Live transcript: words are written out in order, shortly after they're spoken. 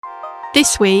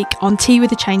This week on Tea with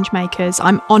the Changemakers,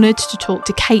 I'm honoured to talk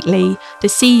to Kate Lee, the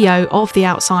CEO of the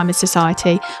Alzheimer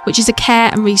Society, which is a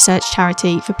care and research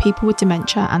charity for people with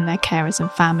dementia and their carers and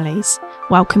families.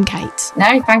 Welcome, Kate.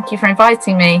 No, thank you for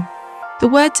inviting me. The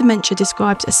word dementia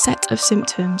describes a set of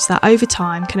symptoms that over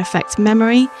time can affect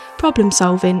memory, problem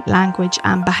solving, language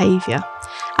and behaviour.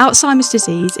 Alzheimer's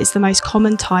disease is the most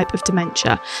common type of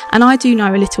dementia, and I do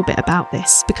know a little bit about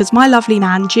this because my lovely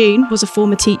nan June was a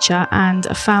former teacher and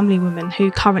a family woman who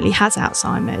currently has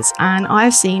Alzheimer's, and I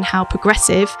have seen how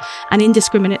progressive and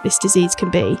indiscriminate this disease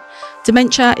can be.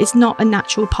 Dementia is not a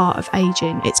natural part of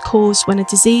ageing. It's caused when a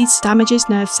disease damages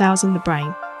nerve cells in the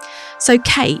brain. So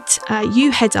Kate, you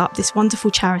head up this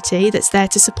wonderful charity that's there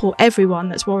to support everyone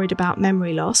that's worried about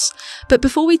memory loss. But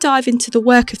before we dive into the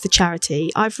work of the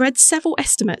charity, I've read several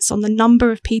estimates on the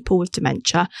number of people with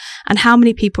dementia and how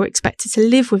many people are expected to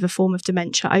live with a form of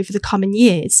dementia over the coming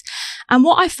years. And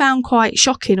what I found quite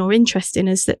shocking or interesting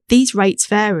is that these rates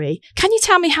vary. Can you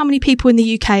tell me how many people in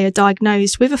the UK are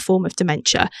diagnosed with a form of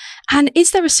dementia? And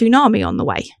is there a tsunami on the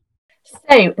way?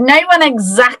 So no one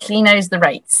exactly knows the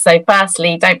rates. So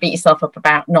firstly, don't beat yourself up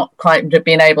about not quite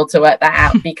being able to work that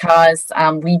out because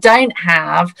we don't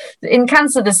have, in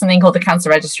cancer, there's something called the cancer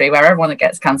registry where everyone that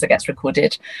gets cancer gets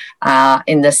recorded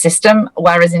in the system.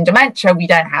 Whereas in dementia, we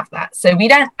don't have that. So we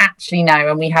don't actually know,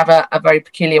 and we have a very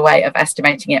peculiar way of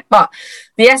estimating it. But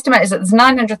the estimate is that there's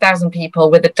 900,000 people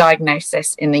with a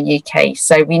diagnosis in the UK.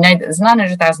 So we know that there's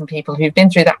 900,000 people who've been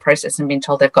through that process and been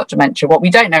told they've got dementia. What we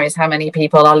don't know is how many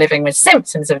people are living with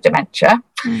symptoms of dementia.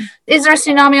 Is there a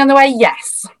tsunami on the way?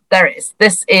 Yes, there is.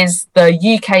 This is the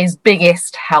UK's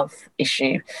biggest health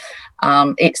issue.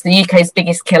 It's the UK's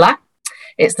biggest killer.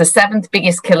 It's the 7th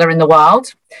biggest killer in the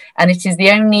world, and it is the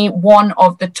only one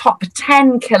of the top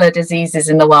 10 killer diseases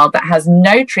in the world that has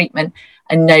no treatment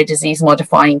and no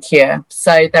disease-modifying cure.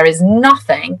 So there is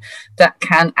nothing that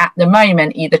can, at the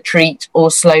moment, either treat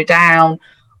or slow down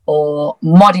or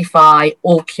modify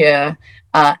or cure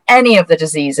any of the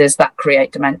diseases that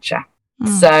create dementia.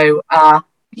 So,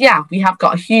 we have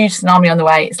got a huge tsunami on the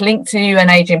way. It's linked to an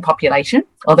ageing population,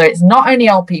 although it's not only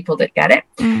old people that get it.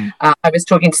 I was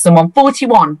talking to someone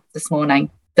 41 this morning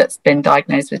that's been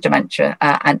diagnosed with dementia,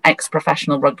 an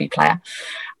ex-professional rugby player.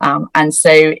 And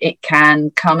so it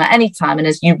can come at any time. And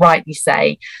as you rightly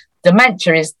say,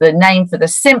 dementia is the name for the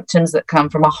symptoms that come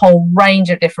from a whole range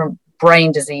of different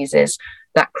brain diseases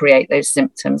that create those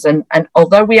symptoms. And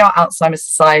although we are Alzheimer's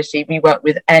Society, we work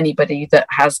with anybody that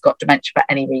has got dementia for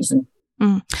any reason.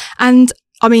 And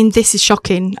I mean, this is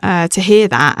shocking to hear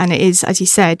that. And it is, as you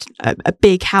said, a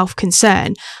big health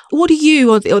concern. What are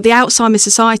you or the Alzheimer's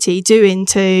Society doing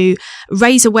to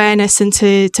raise awareness and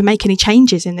to make any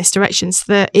changes in this direction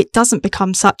so that it doesn't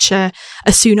become such a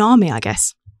tsunami, I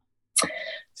guess?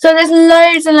 So there's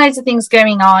loads and loads of things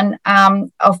going on,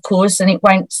 of course, and it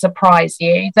won't surprise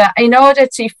you that in order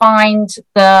to find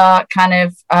the kind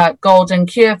of golden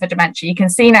cure for dementia, you can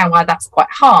see now why that's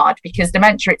quite hard because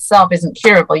dementia itself isn't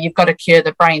curable. You've got to cure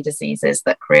the brain diseases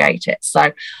that create it.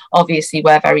 So obviously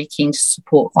we're very keen to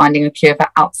support finding a cure for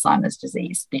Alzheimer's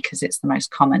disease because it's the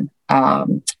most common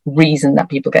reason that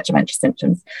people get dementia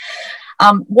symptoms.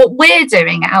 What we're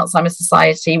doing at Alzheimer's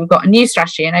Society, we've got a new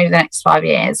strategy, and over the next 5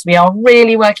 years, we are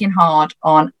really working hard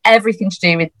on everything to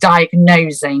do with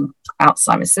diagnosing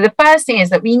Alzheimer's. So the first thing is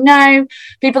that we know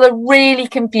people are really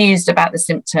confused about the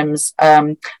symptoms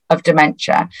of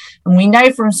dementia. And we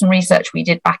know from some research we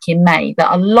did back in May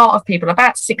that a lot of people,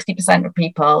 about 60% of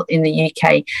people in the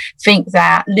UK, think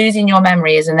that losing your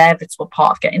memory is an inevitable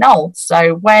part of getting old.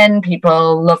 So when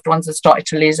loved ones have started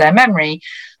to lose their memory,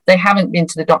 they haven't been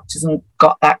to the doctors and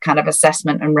got that kind of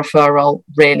assessment and referral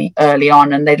really early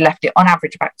on. And they'd left it on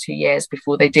average about 2 years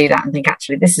before they do that and think,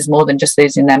 actually, this is more than just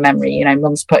losing their memory. You know,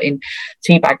 mum's putting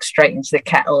tea bags straight into the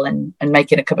kettle and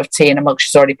making a cup of tea in a mug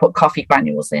she's already put coffee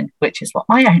granules in, which is what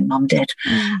my own mum did.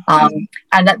 And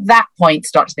at that point,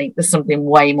 start to think there's something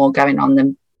way more going on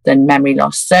than memory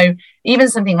loss. So even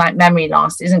something like memory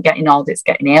loss isn't getting old, it's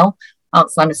getting ill.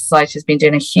 Alzheimer's Society has been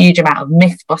doing a huge amount of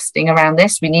myth busting around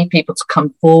this. We need people to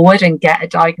come forward and get a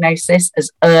diagnosis as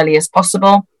early as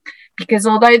possible, because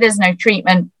although there's no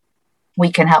treatment, we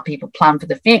can help people plan for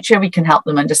the future. We can help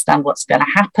them understand what's going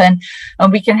to happen,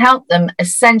 and we can help them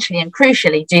essentially and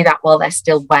crucially do that while they're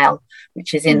still well,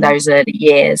 which is in those early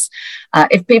years.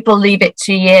 If people leave it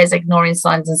 2 years ignoring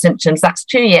signs and symptoms, that's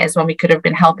 2 years when we could have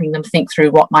been helping them think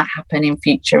through what might happen in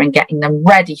future and getting them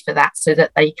ready for that so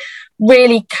that they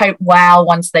really cope well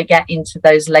once they get into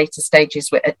those later stages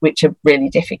which are really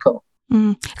difficult.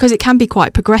 Because it can be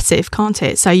quite progressive, can't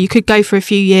it? So you could go for a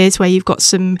few years where you've got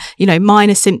some,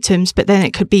 minor symptoms, but then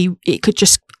it could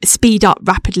just speed up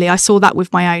rapidly. I saw that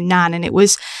with my own nan, and it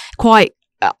was quite,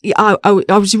 I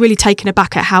was really taken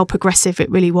aback at how progressive it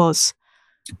really was.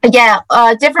 Yeah,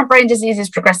 different brain diseases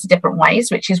progress in different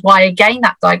ways, which is why, again,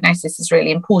 that diagnosis is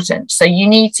really important. So you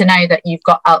need to know that you've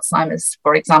got Alzheimer's,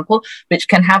 for example, which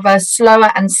can have a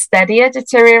slower and steadier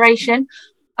deterioration.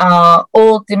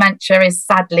 All dementia is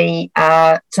sadly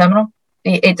terminal.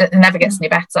 It never gets any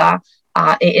better.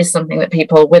 It is something that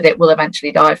people with it will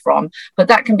eventually die from, but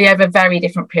that can be over very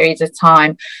different periods of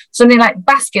time. Something like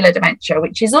vascular dementia,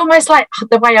 which is almost like,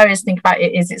 the way I always think about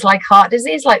it is, it's like heart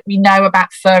disease, like we know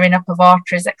about furring up of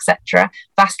arteries, etc.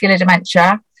 Vascular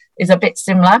dementia is a bit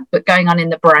similar, but going on in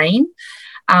the brain.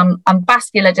 And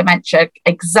vascular dementia,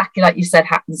 exactly like you said,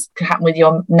 can happen with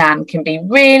your nan, can be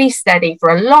really steady for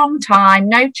a long time,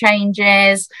 no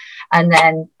changes, and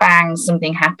then bang,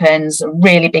 something happens, a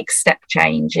really big step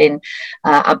change in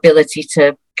ability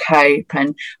to cope.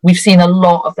 And we've seen a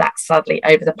lot of that, sadly,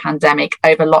 over the pandemic,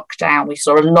 over lockdown. We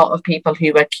saw a lot of people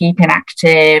who were keeping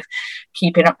active,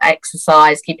 keeping up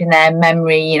exercise, keeping their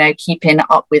memory, keeping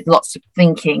up with lots of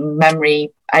thinking,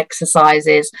 memory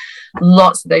exercises.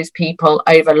 Lots of those people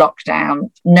over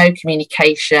lockdown, no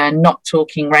communication, not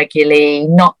talking regularly,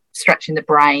 not stretching the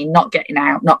brain, not getting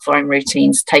out, not following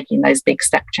routines, taking those big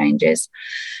step changes.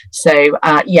 So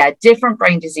different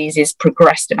brain diseases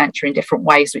progress dementia in different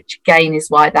ways, which again is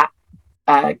why that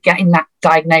getting that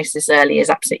diagnosis early is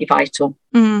absolutely vital.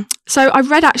 So I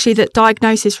read actually that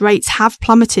diagnosis rates have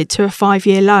plummeted to a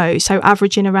 5-year low, so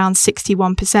averaging around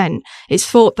 61%. It's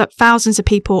thought that thousands of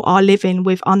people are living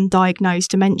with undiagnosed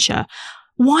dementia.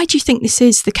 Why do you think this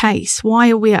is the case? Why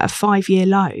are we at a 5-year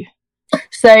low?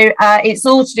 So it's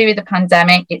all to do with the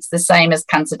pandemic. It's the same as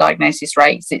cancer diagnosis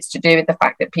rates. It's to do with the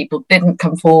fact that people didn't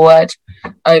come forward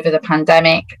over the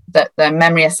pandemic, that the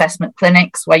memory assessment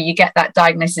clinics where you get that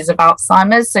diagnosis of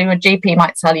Alzheimer's. So your GP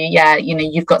might tell you,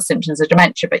 you've got symptoms of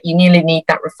dementia, but you nearly need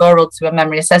that referral to a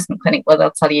memory assessment clinic where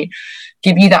they'll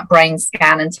give you that brain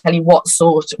scan and tell you what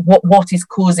is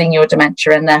causing your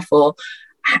dementia, and therefore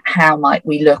how might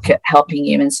we look at helping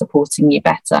you and supporting you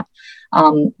better.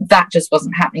 That just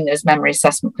wasn't happening. Those memory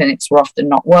assessment clinics were often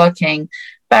not working.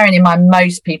 Bearing in mind,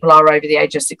 most people are over the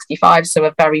age of 65, so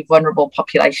a very vulnerable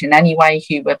population anyway,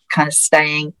 who were kind of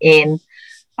staying in.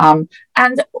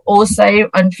 And also,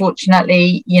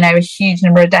 unfortunately, a huge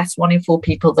number of deaths. 1 in 4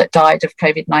 people that died of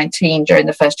COVID-19 during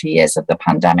the first 2 years of the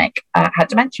pandemic had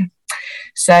dementia.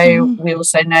 So we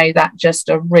also know that just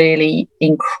a really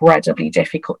incredibly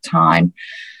difficult time.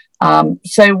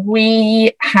 So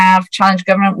we have challenged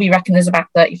government. We reckon there's about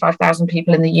 35,000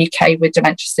 people in the UK with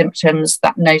dementia symptoms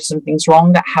that know something's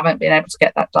wrong, that haven't been able to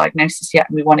get that diagnosis yet.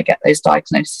 And we want to get those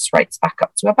diagnosis rates back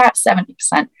up to about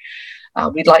 70%.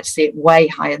 We'd like to see it way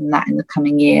higher than that in the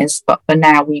coming years. But for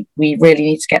now, we really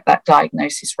need to get that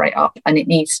diagnosis rate up, and it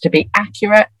needs to be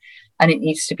accurate and it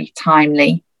needs to be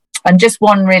timely. And just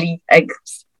one really,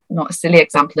 not a silly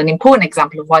example, an important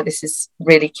example of why this is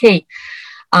really key.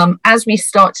 As we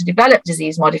start to develop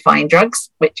disease-modifying drugs,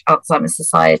 which Alzheimer's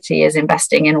Society is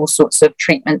investing in all sorts of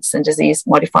treatments and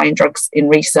disease-modifying drugs in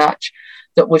research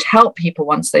that would help people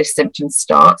once those symptoms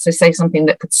start. So say something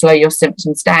that could slow your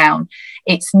symptoms down.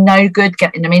 It's no good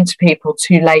getting them into people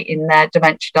too late in their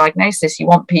dementia diagnosis. You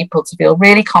want people to feel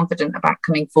really confident about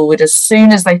coming forward as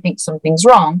soon as they think something's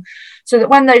wrong, so that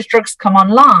when those drugs come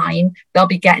online, they'll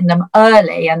be getting them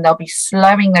early and they'll be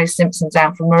slowing those symptoms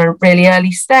down from a really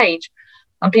early stage.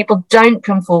 And people don't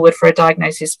come forward for a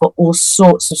diagnosis for all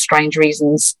sorts of strange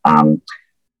reasons.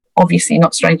 Obviously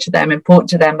not strange to them, important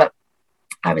to them. But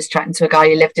I was chatting to a guy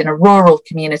who lived in a rural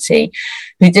community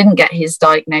who didn't get his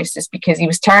diagnosis because he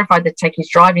was terrified they'd take his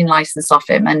driving license off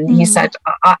him. And he said,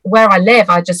 where I live,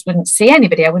 I just wouldn't see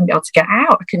anybody. I wouldn't be able to get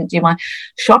out. I couldn't do my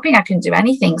shopping. I couldn't do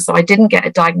anything. So I didn't get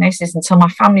a diagnosis until my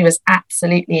family was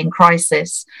absolutely in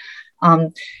crisis.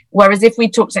 Whereas if we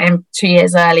talked to him 2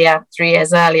 years earlier, 3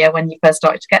 years earlier, when he first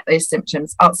started to get those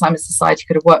symptoms, Alzheimer's Society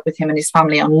could have worked with him and his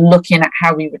family on looking at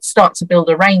how we would start to build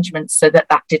arrangements so that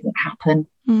didn't happen.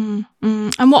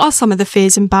 And what are some of the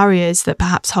fears and barriers that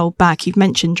perhaps hold back? You've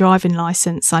mentioned driving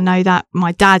licence. I know that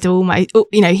my dad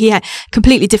he had a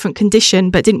completely different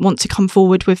condition but didn't want to come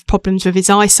forward with problems with his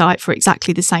eyesight for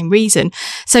exactly the same reason.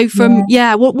 So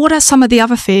what are some of the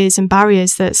other fears and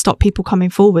barriers that stop people coming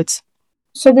forwards?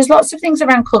 So there's lots of things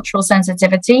around cultural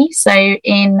sensitivity. So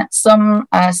in some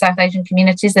South Asian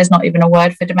communities, there's not even a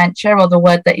word for dementia, or the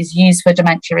word that is used for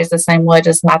dementia is the same word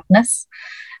as madness.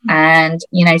 And,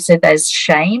 so there's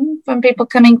shame from people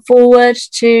coming forward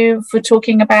for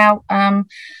talking about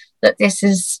that this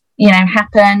is,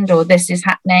 happened, or this is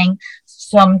happening.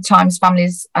 Sometimes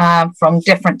families from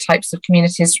different types of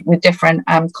communities with different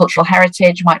cultural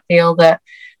heritage might feel that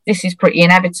this is pretty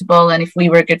inevitable, and if we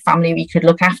were a good family, we could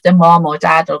look after mom or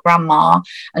dad or grandma,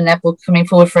 and therefore coming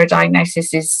forward for a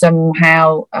diagnosis is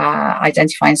somehow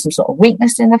identifying some sort of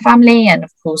weakness in the family. And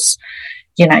of course,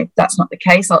 that's not the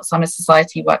case. Alzheimer's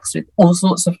Society works with all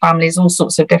sorts of families, all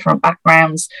sorts of different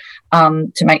backgrounds,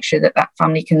 to make sure that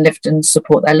family can live and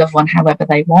support their loved one however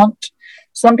they want.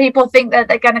 Some people think that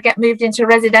they're going to get moved into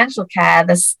residential care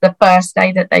the first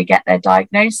day that they get their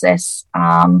diagnosis,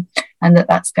 and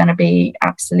that's going to be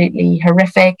absolutely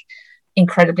horrific,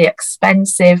 incredibly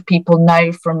expensive. People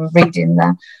know from reading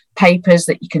the papers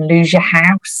that you can lose your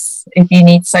house if you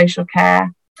need social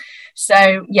care.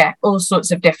 So, all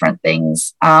sorts of different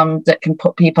things that can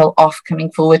put people off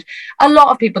coming forward. A lot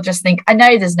of people just think, I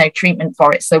know there's no treatment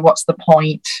for it, so what's the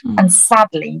point? And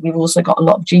sadly, we've also got a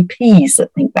lot of GPs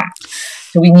that think that.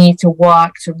 So we need to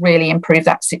work to really improve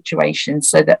that situation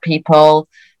so that people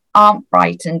aren't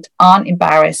frightened, aren't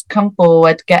embarrassed, come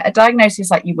forward, get a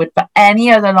diagnosis like you would for any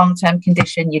other long-term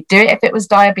condition. You do it if it was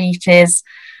diabetes,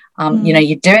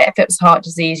 you do it if it was heart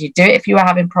disease, you do it if you were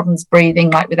having problems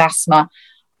breathing, like with asthma.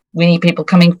 We need people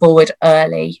coming forward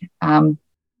early. And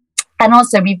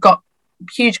also we've got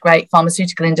huge, great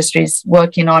pharmaceutical industries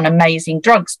working on amazing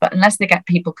drugs, but unless they get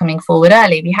people coming forward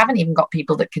early, we haven't even got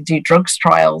people that can do drugs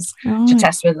trials to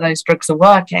test whether those drugs are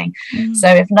working. So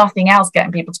if nothing else,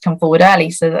 getting people to come forward early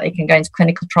so that they can go into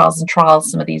clinical trials and trial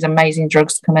some of these amazing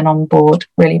drugs coming on board,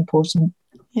 really important.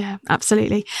 Yeah,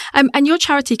 absolutely. And your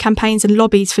charity campaigns and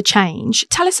lobbies for change.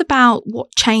 Tell us about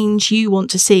what change you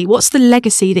want to see. What's the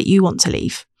legacy that you want to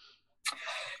leave?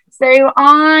 So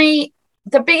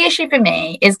the big issue for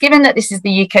me is, given that this is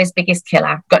the UK's biggest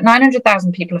killer, got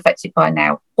 900,000 people affected by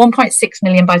now, 1.6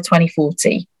 million by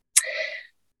 2040.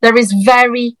 There is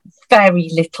very, very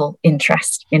little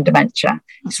interest in dementia.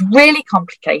 It's really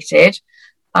complicated.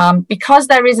 Because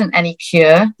there isn't any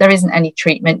cure, there isn't any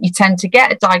treatment, you tend to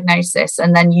get a diagnosis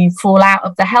and then you fall out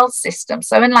of the health system.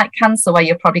 So unlike cancer, where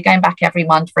you're probably going back every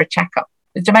month for a checkup,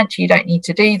 with dementia, you don't need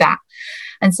to do that.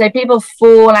 And so people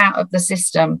fall out of the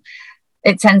system.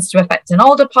 It tends to affect an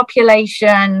older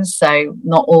population, so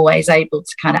not always able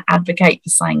to kind of advocate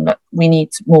for saying, look, we need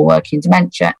more work in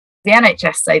dementia. The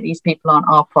NHS say these people aren't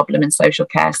our problem, and social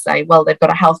care say, well, they've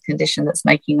got a health condition that's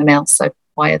making them ill, so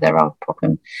why are they our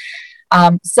problem?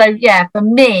 For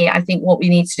me, I think what we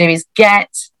need to do is get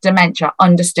dementia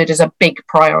understood as a big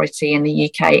priority in the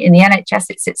UK. In the NHS,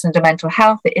 it sits under mental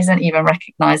health. It isn't even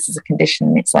recognised as a condition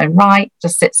in its own right, it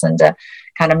just sits under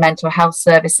kind of mental health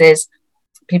services.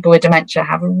 People with dementia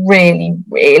have really,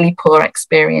 really poor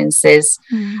experiences.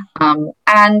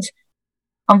 And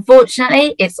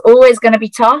unfortunately, it's always going to be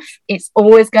tough. It's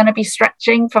always going to be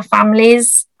stretching for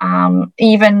families.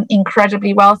 Even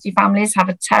incredibly wealthy families have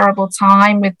a terrible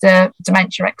time with the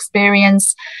dementia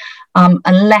experience,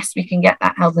 unless we can get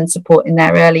that help and support in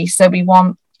there early. So we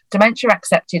want dementia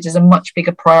accepted as a much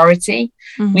bigger priority.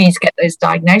 We need to get those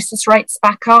diagnosis rates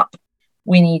back up.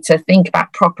 We need to think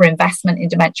about proper investment in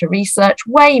dementia research,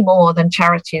 way more than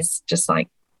charities just like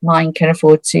mine can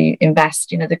afford to invest.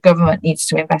 The government needs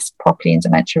to invest properly in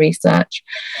dementia research.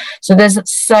 So there's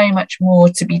so much more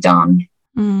to be done.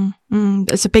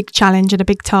 It's a big challenge and a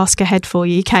big task ahead for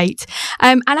you, Kate.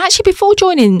 And actually, before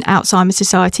joining Alzheimer's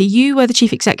Society, you were the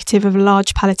chief executive of a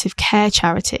large palliative care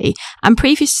charity, and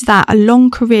previous to that, a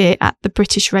long career at the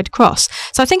British Red Cross.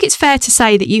 So I think it's fair to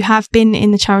say that you have been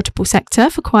in the charitable sector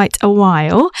for quite a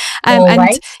while,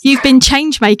 and you've been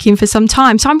change making for some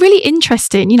time. So I'm really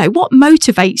interested, what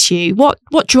motivates you,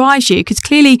 what drives you, because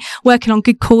clearly working on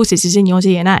good causes is in your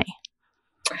DNA.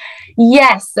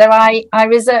 Yes, so I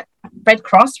was at Red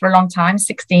Cross for a long time,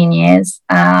 16 years,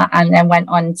 and then went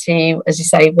on to, as you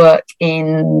say, work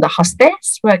in a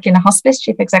hospice,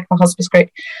 chief executive of a hospice group.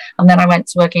 And then I went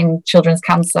to work in children's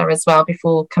cancer as well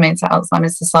before coming to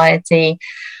Alzheimer's Society.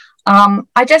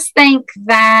 I just think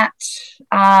that,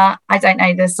 I don't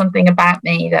know, there's something about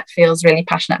me that feels really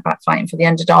passionate about fighting for the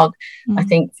underdog. I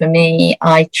think for me,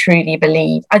 I truly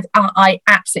believe, I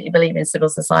absolutely believe in civil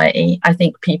society. I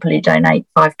think people who donate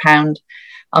 £5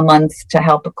 a month to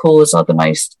help a cause are the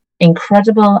most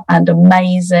incredible and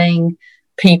amazing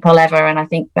people ever. And I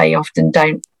think they often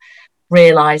don't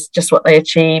realise just what they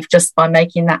achieve just by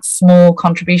making that small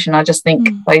contribution. I just think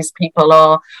those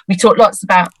people we talk lots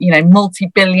about,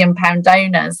 multi-billion pound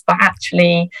donors, but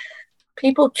actually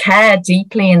people care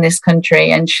deeply in this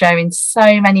country and show in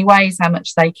so many ways how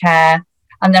much they care.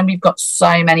 And then we've got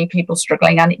so many people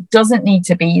struggling, and it doesn't need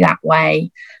to be that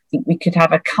way. I think we could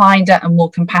have a kinder and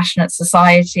more compassionate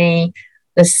society.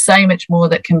 there's so much more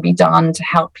that can be done to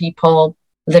help people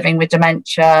living with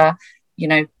dementia,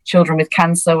 children with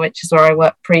cancer, which is where I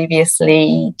worked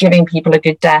previously, giving people a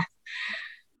good death.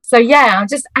 So yeah, I'm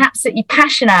just absolutely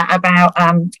passionate about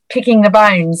picking the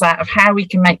bones out of how we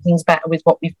can make things better with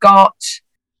what we've got,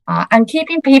 and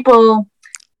keeping people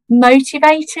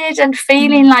motivated and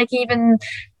feeling like even,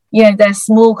 their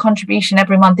small contribution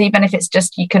every month, even if it's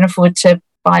just you can afford to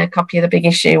buy a copy of The Big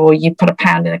Issue, or you put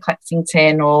 £1 in a collecting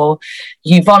tin, or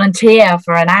you volunteer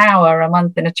for an hour a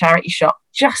month in a charity shop.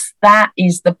 Just that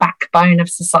is the backbone of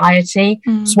society.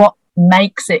 It's what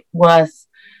makes it worth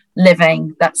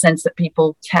living, that sense that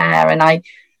people care. And I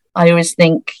always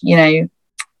think, I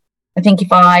think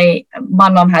my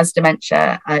mum has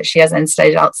dementia, she has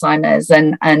end-stage Alzheimer's,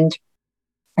 and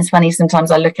it's funny,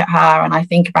 sometimes I look at her and I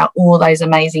think about all those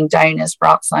amazing donors for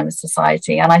Alzheimer's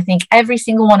Society, and I think every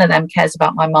single one of them cares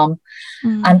about my mum,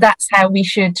 and that's how we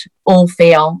should all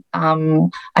feel.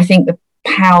 I think the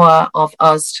power of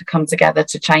us to come together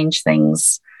to change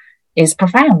things is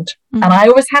profound, and I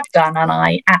always have done, and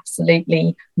I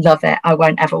absolutely love it. I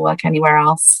won't ever work anywhere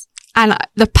else. And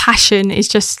the passion is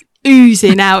just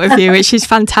oozing out of you, which is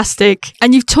fantastic.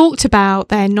 And you've talked about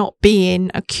there not being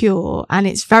a cure, and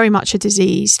it's very much a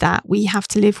disease that we have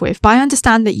to live with. But I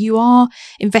understand that you are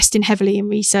investing heavily in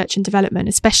research and development,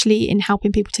 especially in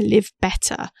helping people to live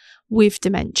better with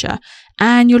dementia.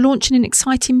 And you're launching an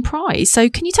exciting prize. So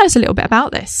can you tell us a little bit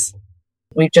about this?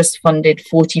 We've just funded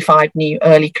 45 new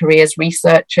early careers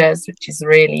researchers, which is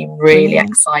really, really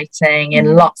exciting,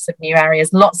 in lots of new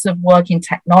areas, lots of work in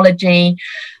technology,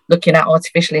 looking at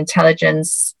artificial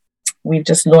intelligence. We've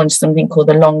just launched something called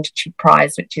the Longitude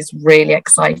Prize, which is really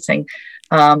exciting.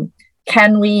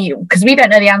 Because we don't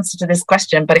know the answer to this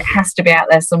question, but it has to be out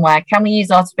there somewhere. Can we use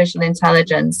artificial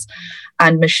intelligence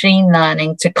and machine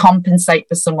learning to compensate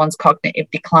for someone's cognitive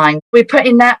decline? We're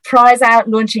putting that prize out,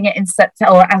 launching it in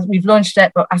September, or as we've launched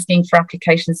it, but asking for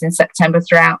applications in September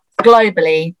throughout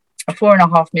globally. A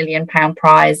 £4.5 million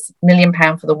prize, £1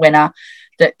 million for the winner,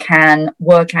 that can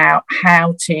work out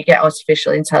how to get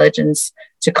artificial intelligence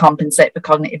to compensate for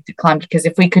cognitive decline. Because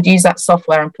if we could use that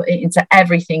software and put it into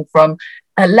everything from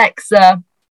Alexa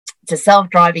to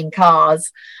self-driving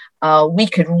cars, we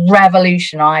could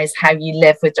revolutionize how you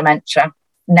live with dementia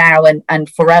now and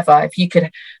forever. If you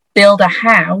could build a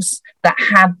house that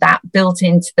had that built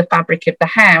into the fabric of the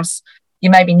house, you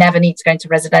maybe never need to go into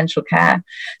residential care.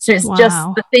 So it's just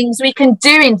the things we can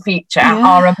do in future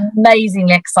are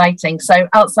amazingly exciting. So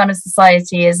Alzheimer's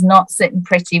Society is not sitting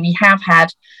pretty. We have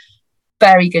had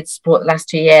very good support the last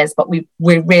 2 years, but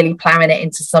we're really ploughing it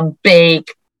into some big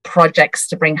projects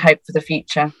to bring hope for the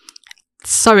future.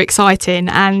 So exciting.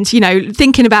 And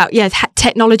thinking about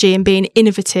technology and being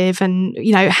innovative, and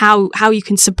how you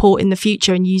can support in the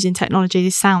future and using technology,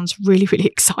 this sounds really, really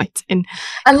exciting.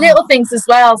 And little things as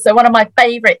well. So one of my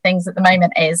favorite things at the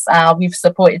moment is we've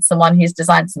supported someone who's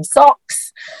designed some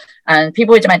socks, and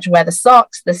people with dementia wear the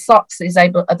socks. The socks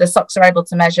are able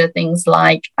to measure things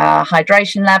like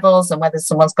hydration levels, and whether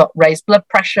someone's got raised blood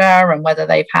pressure, and whether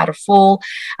they've had a fall.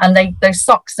 And those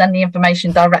socks send the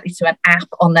information directly to an app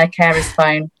on their carer's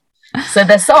phone. So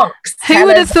the socks. Who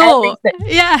would have thought?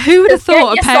 Yeah, who would have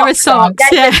thought a pair of socks?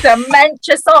 Get your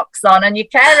dementia socks on, and your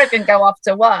carer can go off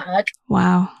to work.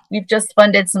 Wow. We've just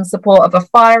funded some support of a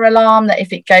fire alarm that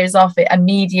if it goes off, it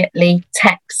immediately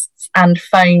texts and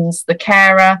phones the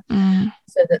carer,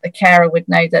 so that the carer would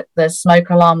know that the smoke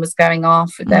alarm was going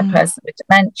off with their person with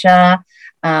dementia,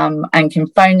 and can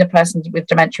phone the person with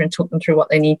dementia and talk them through what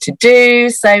they need to do.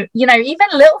 So, even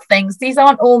little things, these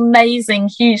aren't all amazing,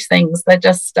 huge things. They're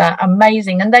just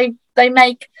amazing. And they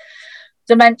make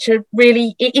dementia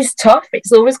really, it is tough.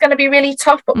 It's always going to be really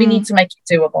tough, but we need to make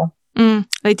it doable.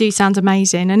 They do sound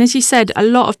amazing. And as you said, a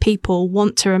lot of people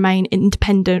want to remain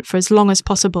independent for as long as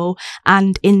possible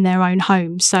and in their own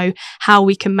home. So how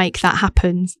we can make that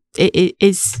happen,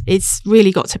 it's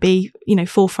really got to be,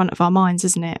 forefront of our minds,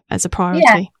 isn't it, as a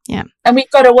priority? Yeah. And we've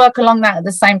got to work along that at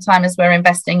the same time as we're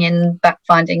investing in that,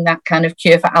 finding that kind of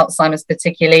cure for Alzheimer's,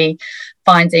 particularly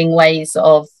finding ways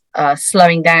of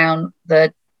slowing down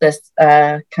the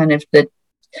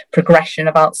progression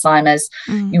of Alzheimer's.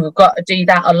 You've got to do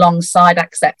that alongside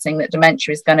accepting that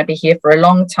dementia is going to be here for a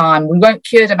long time. We won't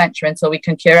cure dementia until we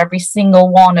can cure every single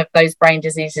one of those brain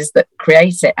diseases that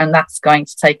create it, and that's going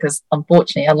to take us,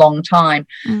 unfortunately, a long time.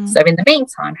 So in the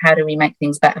meantime, how do we make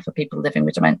things better for people living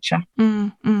with dementia?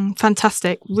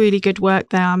 Fantastic, really good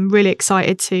work there. I'm really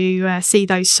excited to see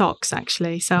those socks,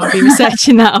 actually, so I'll be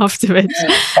researching that afterwards.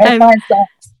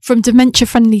 From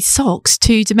dementia-friendly socks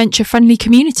to dementia-friendly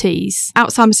communities,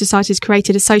 Alzheimer's Society has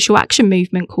created a social action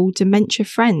movement called Dementia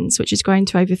Friends, which has grown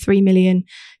to over 3 million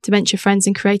dementia friends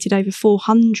and created over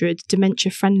 400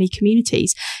 dementia-friendly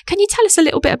communities. Can you tell us a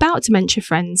little bit about Dementia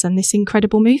Friends and this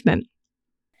incredible movement?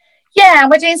 Yeah,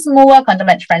 we're doing some more work on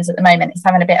Dementia Friends at the moment. It's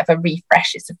having a bit of a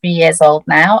refresh. It's a few years old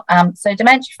now. So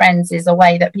Dementia Friends is a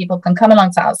way that people can come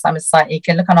along to Alzheimer's Society. You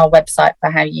can look on our website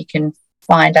for how you can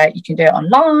find out. You can do it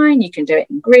online, you can do it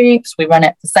in groups. We run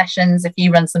it for sessions. If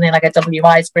you run something like a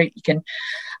WI's group, you can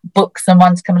book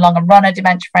someone to come along and run a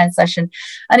Dementia Friends session.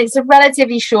 And it's a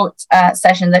relatively short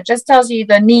session that just tells you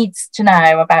the needs to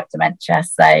know about dementia.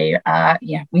 So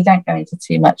we don't go into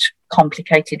too much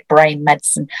complicated brain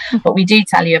medicine, but we do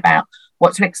tell you about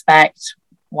what to expect,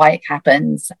 why it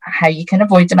happens, how you can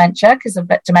avoid dementia, because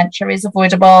dementia is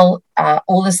avoidable.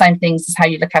 All the same things as how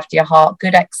you look after your heart,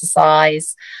 good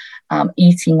exercise,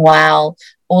 eating well,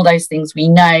 all those things we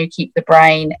know keep the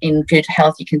brain in good,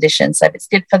 healthy condition. So if it's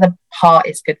good for the heart,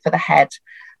 it's good for the head.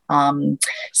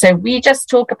 So we just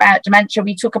talk about dementia.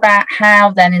 We talk about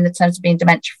how then, in the terms of being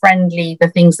dementia friendly, the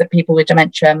things that people with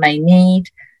dementia may need,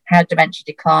 how dementia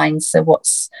declines. So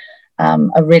what's a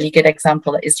really good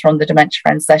example that is from the Dementia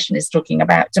Friends session is talking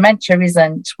about dementia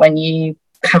isn't when you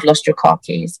have lost your car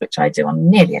keys, which I do on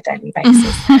nearly a daily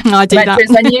basis. I do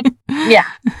dementia that.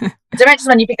 Dementia is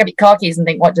when you pick up your car keys and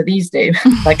think, what do these do?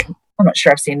 Like, I'm not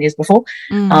sure I've seen these before.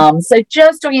 So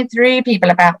just talking through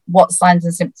people about what signs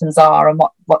and symptoms are and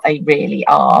what they really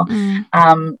are.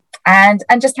 And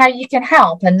just how you can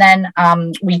help. And then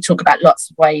we talk about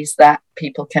lots of ways that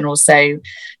people can also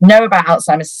know about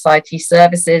Alzheimer's Society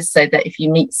services, so that if you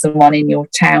meet someone in your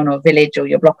town or village or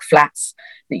your block of flats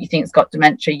that you think has got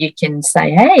dementia, you can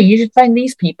say, hey, you should phone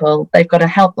these people. They've got a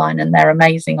helpline and they're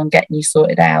amazing on getting you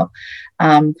sorted out.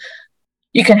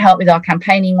 You can help with our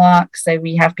campaigning work. So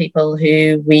we have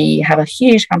we have a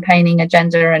huge campaigning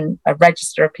agenda and a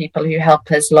register of people who help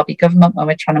us lobby government when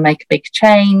we're trying to make a big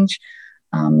change.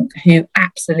 Who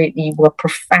absolutely were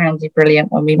profoundly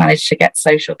brilliant when we managed to get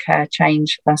social care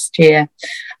change last year.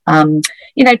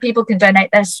 People can donate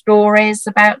their stories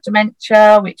about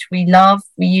dementia, which we love.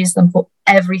 We use them for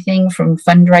everything from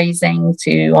fundraising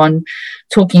to on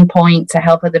Talking Point to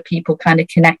help other people kind of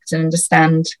connect and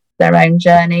understand their own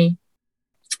journey.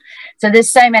 So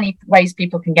there's so many ways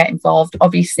people can get involved.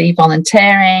 Obviously,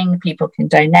 volunteering, people can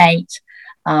donate.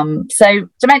 So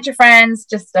Dementia Friends,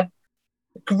 just a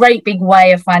great big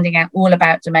way of finding out all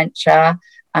about dementia.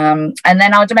 And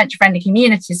then our dementia friendly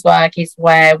communities work is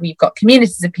where we've got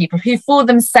communities of people who for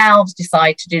themselves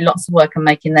decide to do lots of work on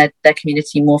making their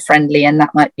community more friendly. And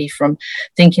that might be from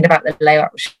thinking about the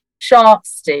layout of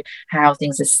shops to how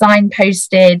things are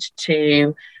signposted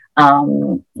to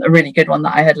a really good one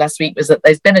that I heard last week was that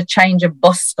there's been a change of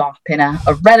bus stop in a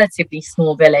relatively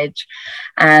small village,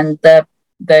 and the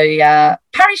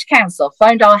parish council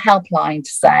phoned our helpline to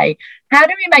say, how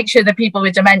do we make sure that people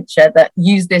with dementia that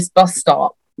use this bus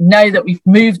stop know that we've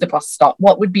moved the bus stop?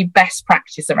 What would be best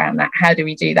practice around that? How do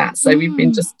we do that? So we've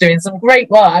been just doing some great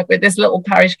work with this little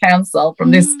parish council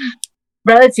from this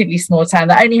relatively small town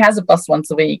that only has a bus once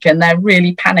a week, and they're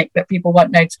really panicked that people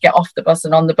won't know to get off the bus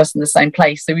and on the bus in the same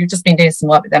place. So we've just been doing some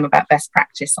work with them about best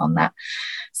practice on that.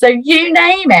 So you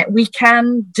name it, we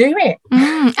can do it.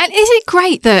 And is it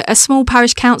great that a small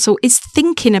parish council is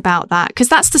thinking about that? Because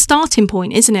that's the starting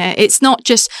point, isn't it? It's not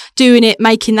just doing it,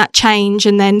 making that change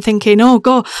and then thinking, oh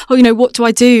God, what do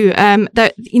I do?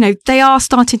 They are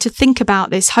starting to think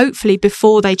about this, hopefully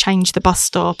before they change the bus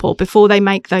stop or before they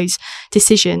make those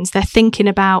decisions. They're thinking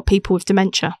about people with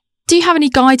dementia. Do you have any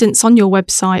guidance on your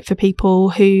website for people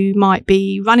who might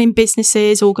be running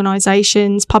businesses,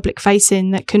 organisations, public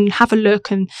facing, that can have a look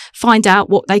and find out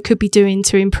what they could be doing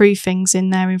to improve things in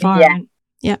their environment?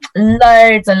 Yeah.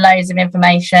 Loads and loads of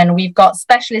information. We've got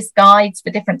specialist guides for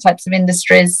different types of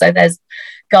industries. So there's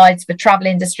guides for travel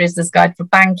industries, there's guides for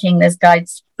banking, there's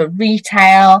guides for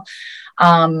retail.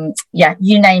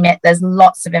 You name it. There's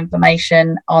lots of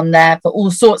information on there for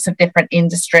all sorts of different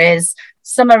industries.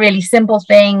 Some are really simple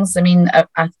things. I mean,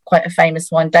 quite a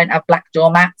famous one, don't have black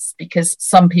doormats, because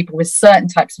some people with certain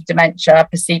types of dementia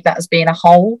perceive that as being a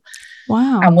hole.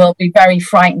 Wow. And will be very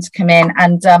frightened to come in.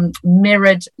 And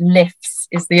mirrored lifts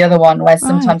is the other one, where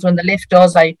sometimes when the lift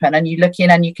doors open and you look in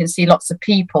and you can see lots of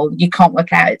people, you can't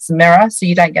work out it's a mirror, so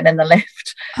you don't get in the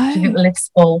lift. You think the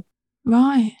lift's full.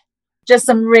 Right. Just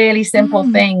some really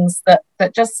simple things that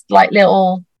just like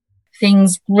little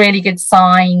things, really good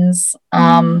signs.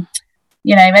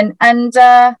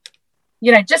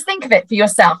 Just think of it for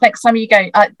yourself. Next time you go,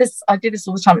 I do this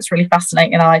all the time. It's really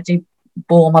fascinating. And I do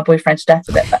bore my boyfriend to death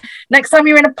with it. But next time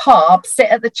you're in a pub, sit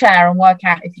at the chair and work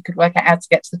out if you could work out how to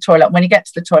get to the toilet. When you get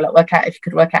to the toilet, work out if you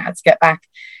could work out how to get back,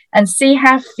 and see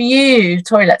how few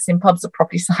toilets in pubs are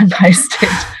properly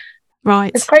signposted.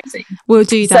 Right. It's crazy. We'll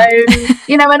do that. So,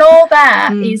 and all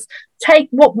that is take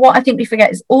what I think we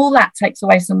forget is all that takes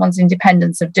away someone's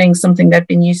independence of doing something they've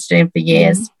been used to doing for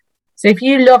years. So if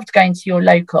you loved going to your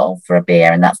local for a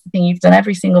beer, and that's the thing you've done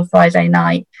every single Friday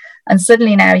night, and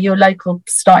suddenly now your local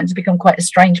starting to become quite a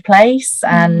strange place.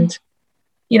 And,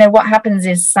 what happens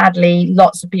is, sadly,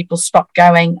 lots of people stop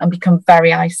going and become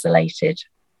very isolated.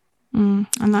 And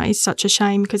that is such a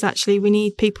shame, because actually we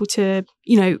need people to,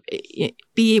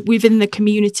 be within the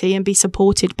community and be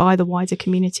supported by the wider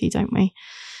community, don't we?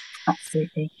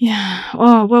 Absolutely. Yeah.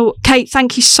 Oh, well, Kate,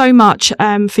 thank you so much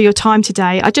for your time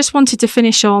today. I just wanted to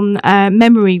finish on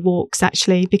memory walks,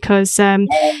 actually, because,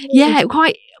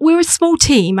 we're a small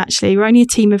team, actually. We're only a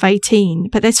team of 18,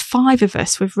 but there's 5 of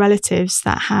us with relatives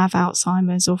that have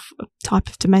Alzheimer's or type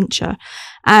of dementia.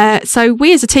 So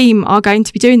we as a team are going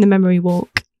to be doing the memory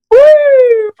walk.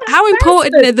 Woo! How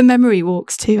important are the memory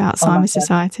walks to Alzheimer's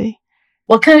Society?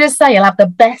 Well, can I just say, you'll have the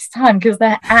best time, because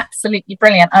they're absolutely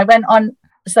brilliant. I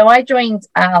joined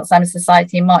Alzheimer's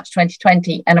Society in March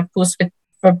 2020, and of course,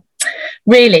 for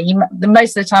really the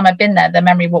most of the time I've been there, the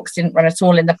memory walks didn't run at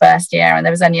all in the first year, and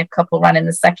there was only a couple run in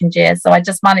the second year. So I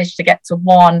just managed to get to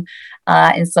one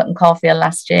in Sutton Coldfield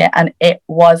last year, and it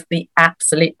was the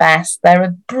absolute best. They're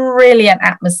a brilliant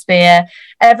atmosphere.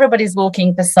 Everybody's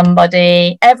walking for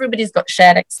somebody. Everybody's got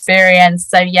shared experience.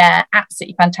 So yeah,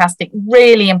 absolutely fantastic.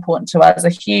 Really important to us. A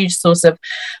huge source of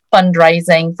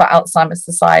fundraising for Alzheimer's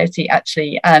Society,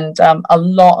 actually. And a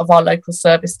lot of our local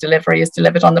service delivery is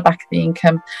delivered on the back of the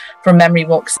income from memory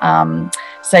walks. So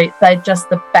they're just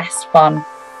the best fun.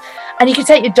 And you can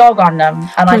take your dog on them.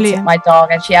 And Brilliant. I took my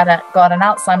dog, and she got an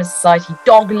Alzheimer's Society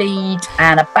dog lead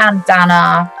and a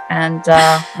bandana. And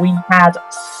we had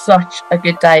such a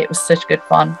good day. It was such good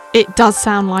fun. It does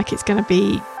sound like it's going to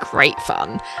be great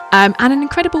fun. And an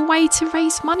incredible way to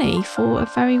raise money for a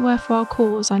very worthwhile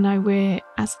cause. I know we're,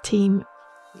 as a team,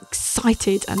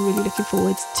 excited and really looking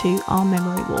forward to our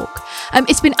memory walk.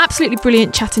 It's been absolutely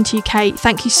brilliant chatting to you, Kate.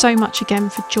 Thank you so much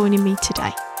again for joining me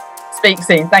today. Speak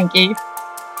soon. Thank you.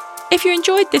 If you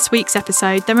enjoyed this week's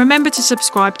episode, then remember to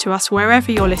subscribe to us wherever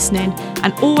you're listening,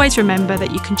 and always remember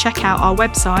that you can check out our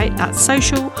website at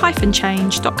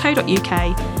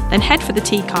social-change.co.uk, then head for the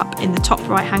teacup in the top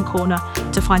right hand corner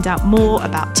to find out more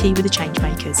about Tea with the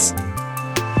Changemakers.